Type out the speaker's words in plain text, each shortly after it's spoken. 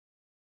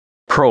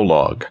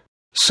Prologue.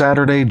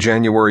 Saturday,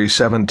 January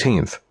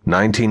 17th,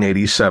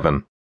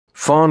 1987.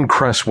 Fawn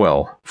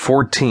Cresswell,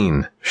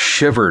 14,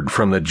 shivered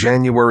from the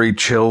January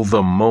chill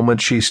the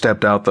moment she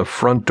stepped out the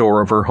front door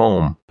of her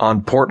home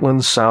on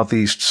Portland's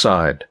southeast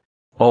side.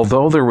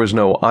 Although there was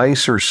no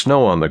ice or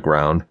snow on the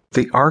ground,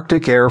 the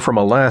Arctic air from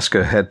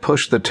Alaska had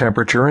pushed the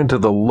temperature into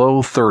the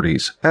low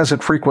 30s, as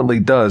it frequently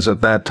does at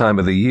that time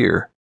of the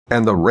year,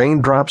 and the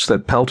raindrops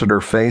that pelted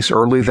her face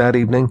early that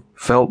evening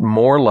felt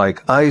more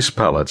like ice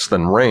pellets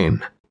than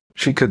rain.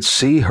 She could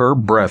see her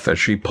breath as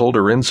she pulled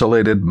her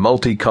insulated,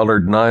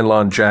 multicolored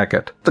nylon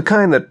jacket, the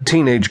kind that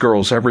teenage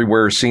girls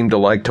everywhere seemed to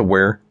like to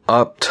wear,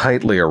 up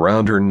tightly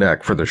around her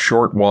neck for the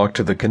short walk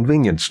to the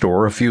convenience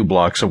store a few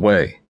blocks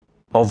away.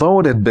 Although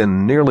it had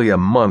been nearly a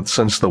month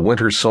since the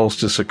winter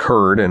solstice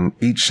occurred and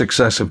each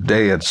successive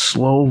day had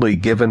slowly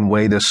given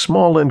way to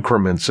small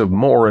increments of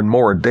more and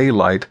more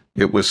daylight,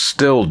 it was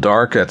still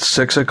dark at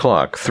 6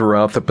 o'clock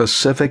throughout the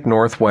Pacific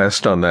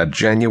Northwest on that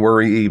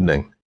January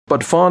evening.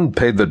 But Fawn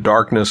paid the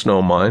darkness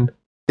no mind.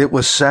 It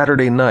was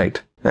Saturday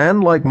night,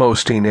 and like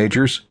most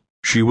teenagers,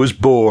 she was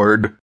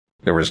bored.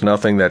 There was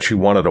nothing that she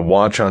wanted to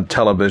watch on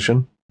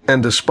television,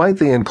 and despite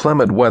the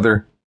inclement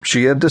weather,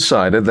 she had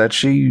decided that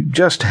she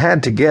just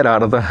had to get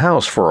out of the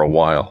house for a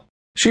while.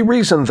 She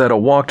reasoned that a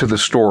walk to the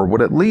store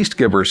would at least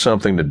give her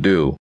something to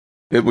do.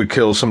 It would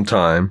kill some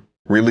time,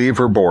 relieve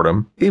her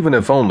boredom, even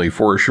if only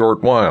for a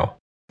short while.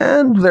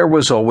 And there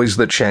was always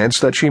the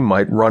chance that she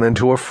might run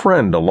into a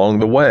friend along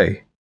the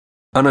way.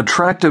 An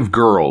attractive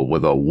girl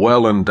with a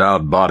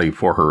well-endowed body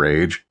for her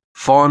age,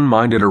 Fawn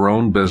minded her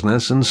own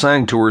business and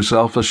sang to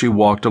herself as she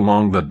walked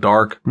along the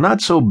dark,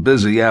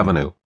 not-so-busy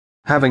avenue.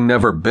 Having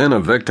never been a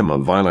victim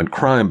of violent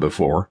crime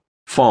before,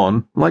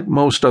 Fawn, like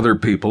most other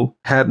people,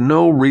 had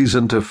no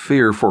reason to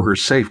fear for her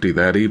safety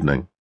that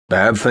evening.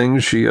 Bad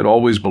things, she had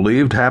always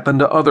believed, happened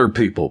to other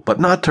people,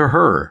 but not to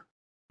her.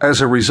 As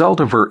a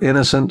result of her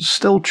innocent,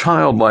 still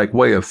childlike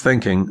way of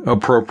thinking,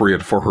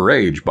 appropriate for her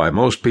age by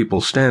most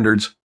people's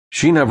standards,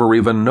 she never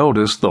even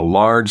noticed the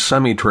large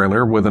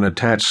semi-trailer with an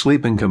attached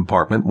sleeping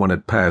compartment when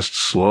it passed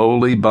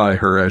slowly by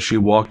her as she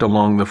walked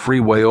along the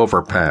freeway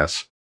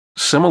overpass.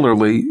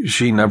 Similarly,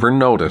 she never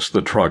noticed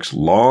the truck's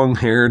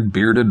long-haired,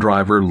 bearded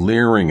driver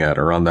leering at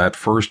her on that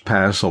first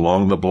pass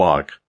along the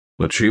block.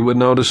 But she would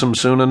notice him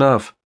soon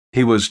enough.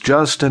 He was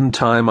just in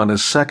time on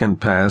his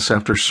second pass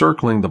after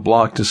circling the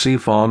block to see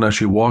Fawn as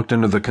she walked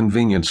into the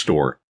convenience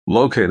store,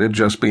 located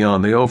just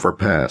beyond the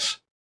overpass.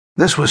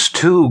 This was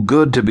too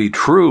good to be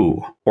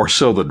true, or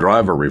so the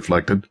driver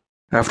reflected.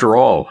 After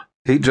all,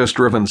 he'd just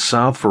driven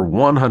south for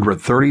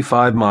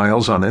 135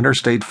 miles on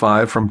Interstate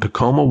 5 from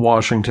Tacoma,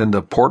 Washington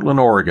to Portland,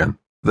 Oregon,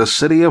 the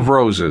city of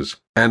roses,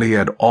 and he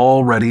had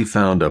already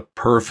found a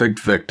perfect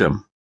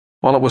victim.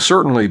 While it was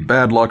certainly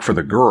bad luck for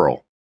the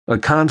girl, a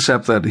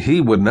concept that he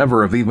would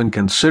never have even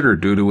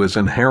considered due to his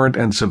inherent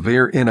and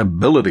severe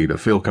inability to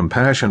feel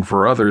compassion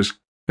for others,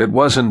 it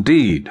was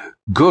indeed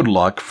good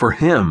luck for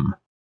him.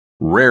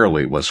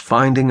 Rarely was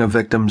finding a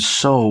victim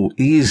so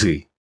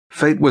easy.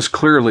 Fate was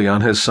clearly on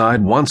his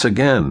side once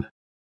again.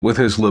 With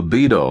his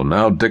libido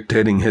now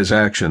dictating his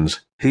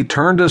actions, he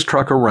turned his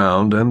truck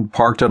around and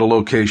parked at a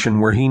location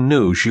where he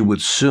knew she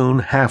would soon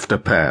have to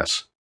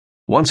pass.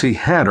 Once he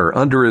had her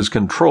under his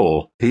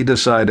control, he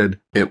decided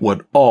it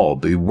would all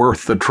be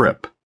worth the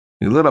trip.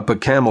 He lit up a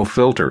Camel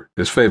filter,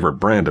 his favorite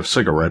brand of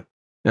cigarette,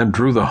 and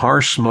drew the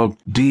harsh smoke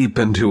deep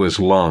into his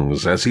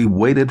lungs as he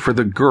waited for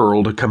the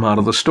girl to come out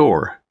of the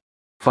store.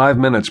 5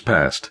 minutes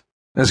passed.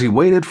 As he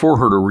waited for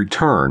her to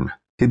return,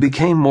 he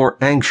became more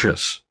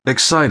anxious,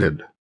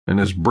 excited, and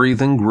his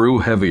breathing grew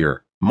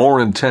heavier,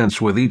 more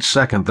intense with each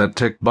second that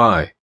ticked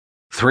by.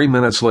 3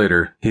 minutes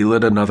later, he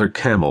lit another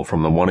Camel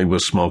from the one he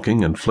was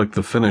smoking and flicked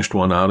the finished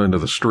one out into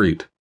the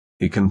street.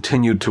 He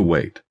continued to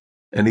wait,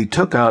 and he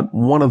took out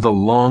one of the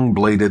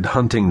long-bladed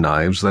hunting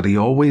knives that he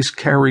always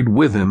carried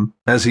with him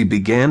as he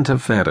began to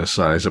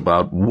fantasize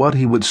about what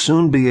he would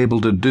soon be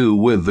able to do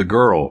with the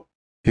girl.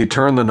 He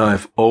turned the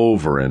knife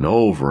over and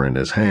over in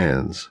his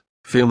hands,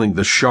 feeling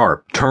the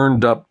sharp,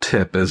 turned-up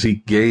tip as he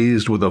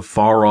gazed with a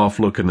far-off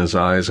look in his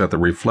eyes at the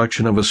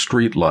reflection of a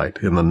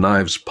streetlight in the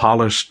knife's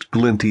polished,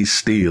 glinty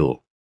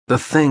steel. The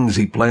things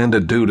he planned to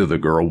do to the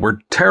girl were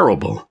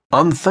terrible,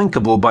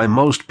 unthinkable by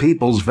most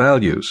people's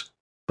values,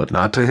 but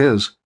not to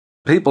his.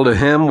 People to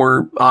him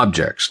were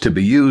objects to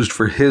be used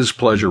for his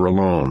pleasure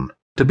alone,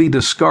 to be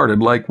discarded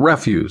like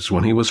refuse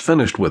when he was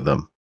finished with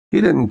them. He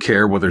didn't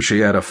care whether she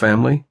had a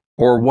family,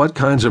 or what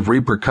kinds of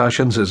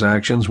repercussions his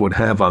actions would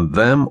have on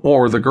them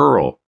or the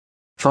girl.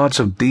 Thoughts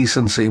of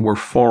decency were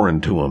foreign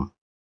to him.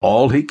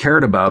 All he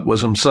cared about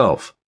was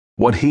himself,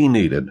 what he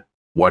needed,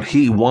 what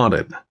he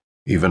wanted.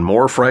 Even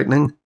more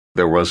frightening,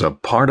 there was a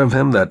part of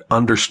him that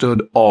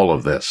understood all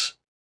of this.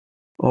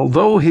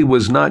 Although he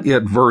was not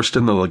yet versed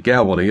in the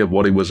legality of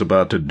what he was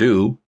about to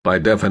do, by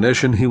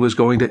definition he was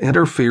going to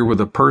interfere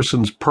with a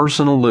person's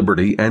personal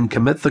liberty and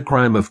commit the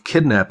crime of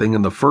kidnapping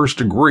in the first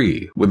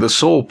degree with the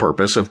sole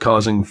purpose of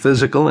causing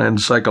physical and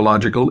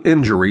psychological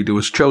injury to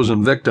his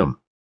chosen victim.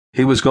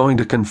 He was going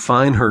to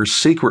confine her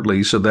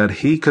secretly so that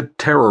he could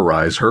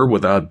terrorize her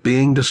without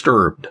being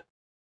disturbed.